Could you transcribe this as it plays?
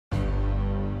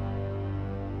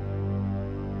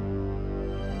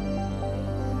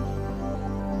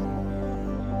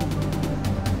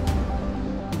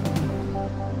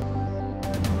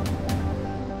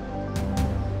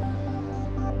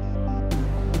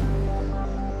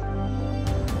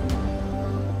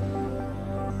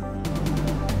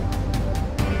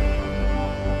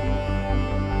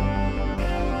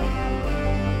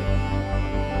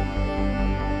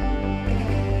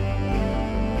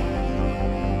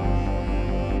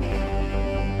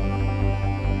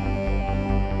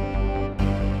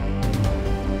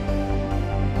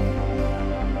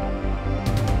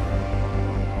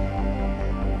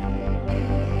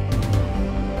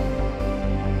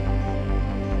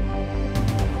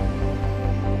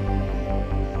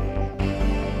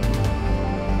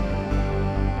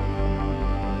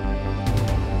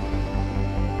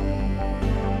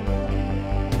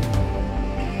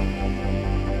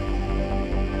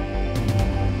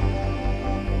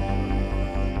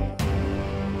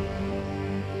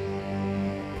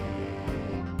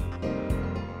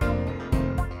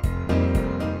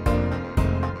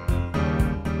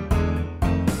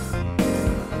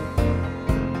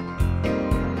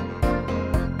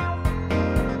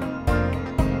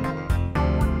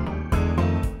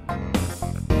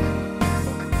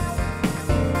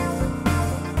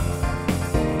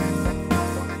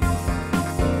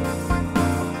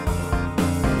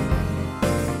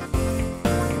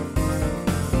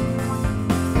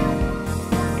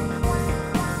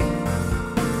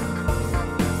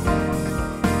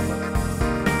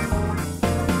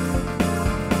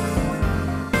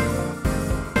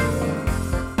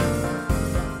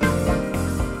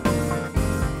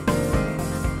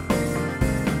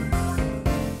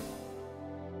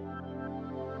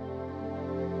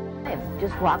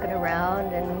just walking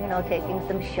around and, you know, taking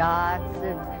some shots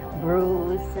of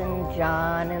Bruce and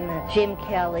John and Jim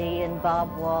Kelly and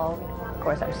Bob Wall. Of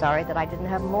course, I'm sorry that I didn't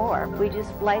have more. We just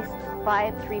spliced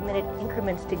 5 3-minute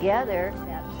increments together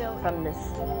from this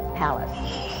palace.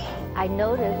 I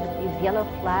noticed that these yellow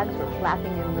flags were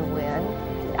flapping in the wind.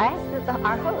 I asked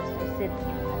our host, I said,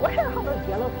 what are all those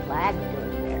yellow flags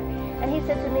doing there? And he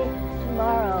said to me,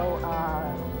 tomorrow,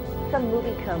 some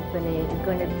movie company is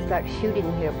going to start shooting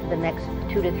here for the next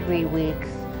 2 to 3 weeks,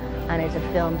 and it's a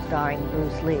film starring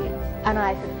Bruce Lee. And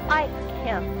I said, I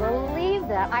can't believe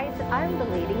that. I said, I'm the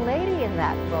leading lady in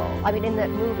that role, in that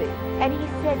movie. And he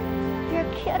said,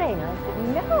 you're kidding. I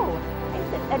said, no. I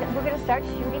said, and we're going to start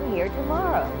shooting here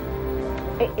tomorrow.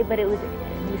 But it was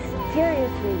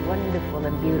mysteriously wonderful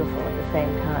and beautiful at the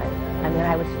same time.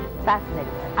 I was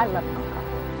fascinated. I love Hong Kong.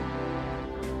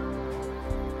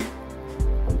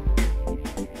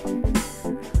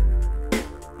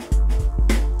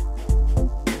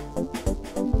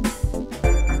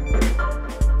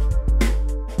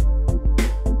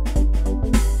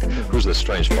 Who's the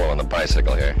strange fellow on the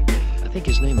bicycle here? I think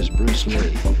his name is Bruce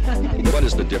Lee. What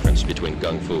is the difference between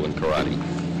Kung Fu and karate?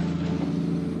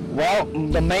 Well,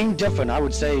 the main difference, I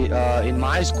would say, in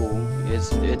my school,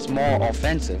 is it's more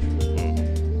offensive.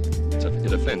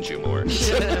 It offends you more.